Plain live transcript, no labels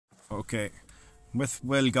Okay, with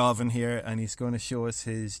Will Govan here, and he's going to show us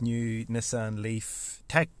his new Nissan Leaf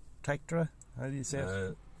Tectra. How do you say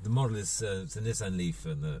it? The model is it's a Nissan Leaf,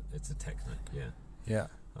 and it's a Tecna. Yeah. Yeah.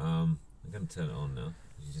 I'm going to turn it on now.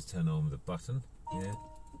 You just turn it on with a button. Yeah.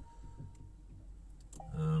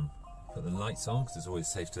 Put the lights on because it's always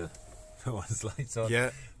safe to put one's lights on.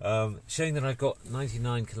 Yeah. Showing that I've got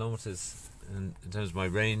 99 kilometres in terms of my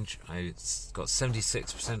range. It's got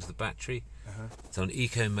 76% of the battery. It's on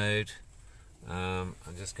eco mode. I'm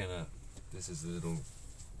just going to, this is the little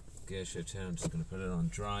gear shift here, I'm just going to put it on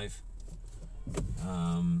drive.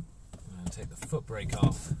 I'm going to take the foot brake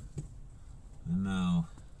off, and now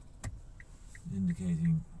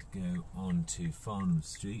indicating to go on to Farnham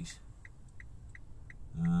Street.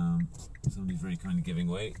 Somebody's very kindly giving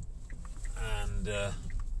way, and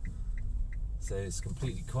so it's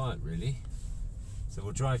completely quiet really. So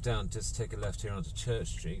we'll drive down, just take a left here onto Church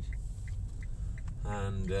Street,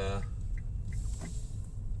 and you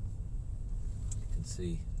can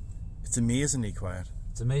see it's amazingly quiet.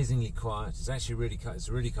 It's amazingly quiet. It's actually it's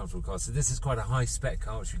a really comfortable car. So this is quite a high spec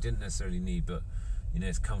car, which we didn't necessarily need, but you know,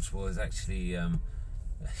 it's comfortable. There's actually a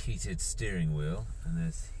heated steering wheel, and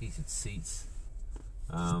there's heated seats.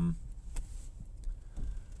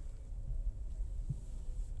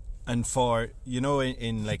 And for, you know,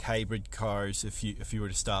 in like hybrid cars, if you were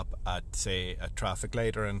to stop at, say, a traffic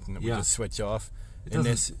light or anything, it would just switch off. In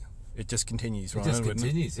this, it just continues running. It just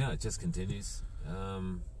continues, yeah. It just continues.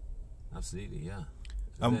 Absolutely, yeah.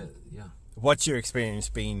 Yeah. What's your experience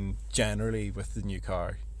been generally with the new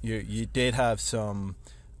car? You did have some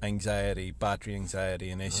anxiety, battery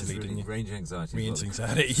anxiety initially, didn't you? Range anxiety. Range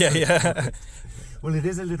anxiety, yeah. Well, it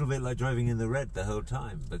is a little bit like driving in the red the whole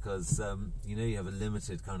time, because you know, you have a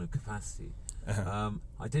limited kind of capacity.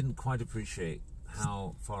 I didn't quite appreciate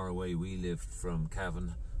how far away we lived from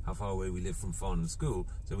Cavan, how far away we lived from Farnham School.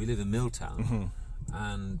 So we live in Milltown,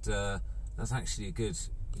 and that's actually a good,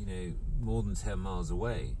 you know, more than 10 miles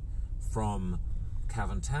away from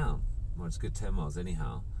Cavan Town. Well, it's a good 10 miles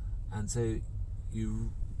anyhow. And so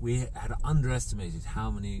we had underestimated how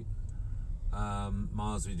many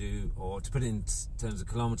miles we do, or to put it in terms of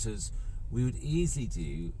kilometres, we would easily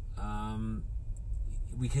do,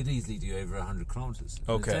 we could easily do over 100 kilometres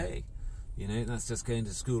a day. You know, that's just going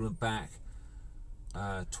to school and back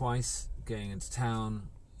twice, going into town,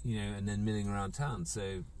 you know, and then milling around town.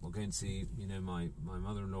 So we're going to see, you know, my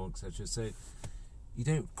mother-in-law, etc. So you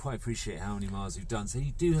don't quite appreciate how many miles you've done. So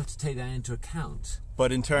you do have to take that into account.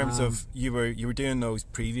 But in terms of, you were doing those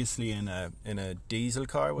previously in a diesel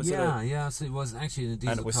car, was it? Yeah. So it was actually in a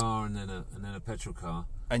diesel car and then a petrol car.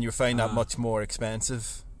 And you find that much more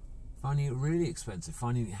expensive? Finding it really expensive.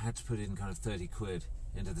 Finding you had to put in kind of 30 quid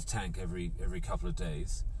into the tank every couple of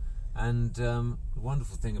days. And the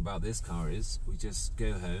wonderful thing about this car is we just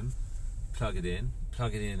go home, plug it in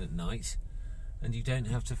at night, and you don't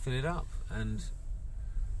have to fill it up. And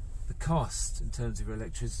the cost in terms of your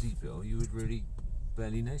electricity bill, you would really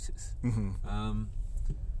barely notice.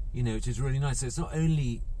 You know, which is really nice. So it's not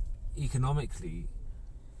only economically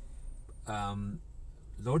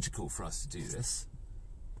logical for us to do this,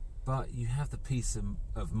 but you have the peace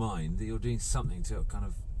of mind that you're doing something to kind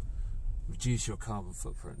of reduce your carbon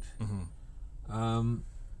footprint. And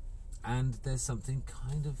there's something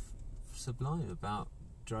kind of sublime about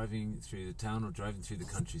driving through the town or driving through the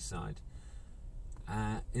countryside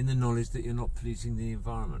in the knowledge that you're not polluting the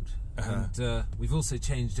environment. And we've also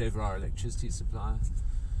changed over our electricity supplier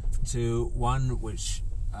to one which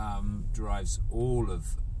derives all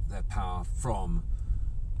of their power from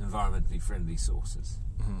environmentally friendly sources.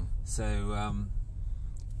 So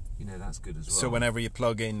you know, that's good as well. So whenever you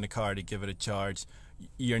plug in the car to give it a charge,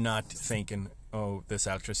 you're not thinking, oh, this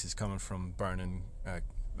electricity is coming from burning a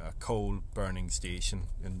coal burning station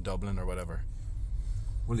in Dublin or whatever.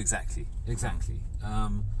 Well, exactly.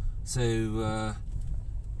 So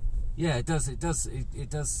yeah, it does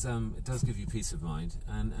give you peace of mind,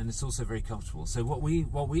 and it's also very comfortable. So what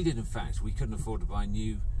we did, in fact, we couldn't afford to buy a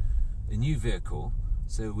new vehicle,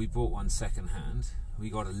 so we bought one second hand.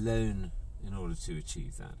 We got a loan in order to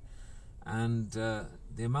achieve that, and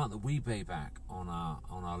the amount that we pay back on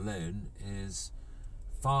our loan is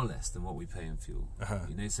far less than what we pay in fuel.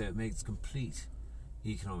 You know, so it makes complete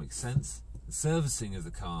economic sense. The servicing of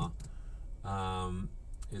the car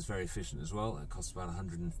is very efficient as well. It costs about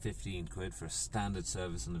 115 quid for a standard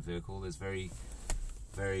service on the vehicle. There's very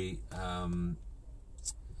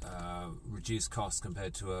reduced costs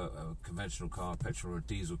compared to a conventional car, petrol or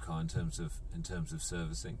diesel car, in terms of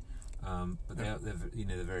servicing. But they're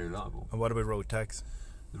very reliable. And what about road tax?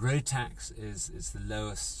 The road tax is the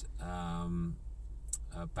lowest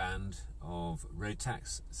a band of road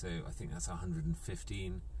tax, so I think that's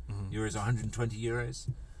 115 euros or 120 euros.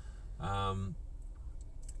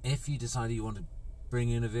 If you decide you want to bring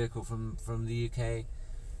in a vehicle from the UK,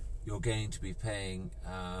 you're going to be paying,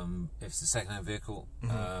 if it's a second-hand vehicle,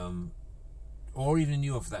 or even a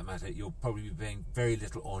new one for that matter, you'll probably be paying very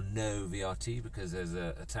little or no VRT, because there's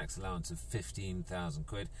a tax allowance of 15,000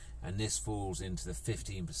 quid, and this falls into the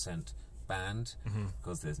 15% band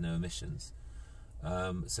because there's no emissions.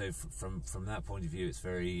 So from that point of view, it's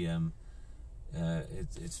very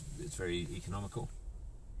it's very economical.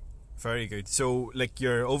 Very good. So, like,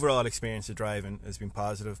 your overall experience of driving has been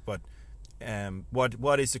positive, but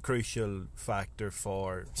what is the crucial factor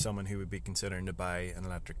for someone who would be considering to buy an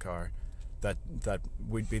electric car that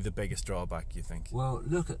would be the biggest drawback, you think? Well,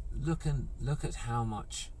 look at how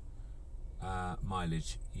much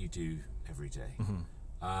mileage you do every day.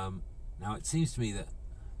 Now, it seems to me that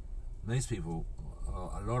most people,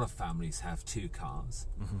 or a lot of families, have two cars.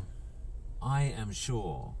 I am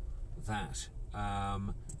sure that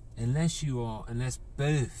unless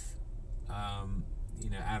both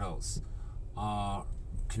adults are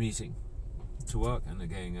commuting to work and they're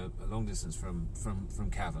going a long distance from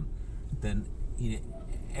Cavan, then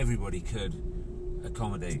everybody could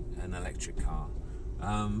accommodate an electric car.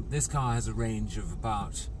 This car has a range of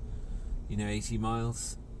about 80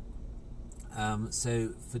 miles.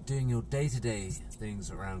 So for doing your day-to-day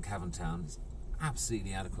things around Cavan Town, it's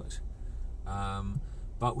absolutely adequate.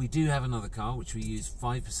 But we do have another car which we use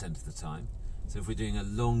 5% of the time. So if we're doing a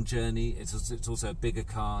long journey, it's also a bigger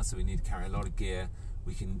car, so we need to carry a lot of gear.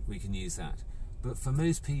 We can use that. But for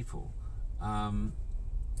most people,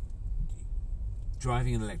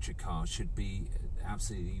 driving an electric car should be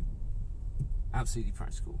absolutely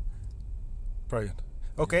practical. Brilliant.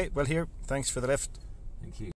 Okay, well, here, thanks for the lift. Thank you.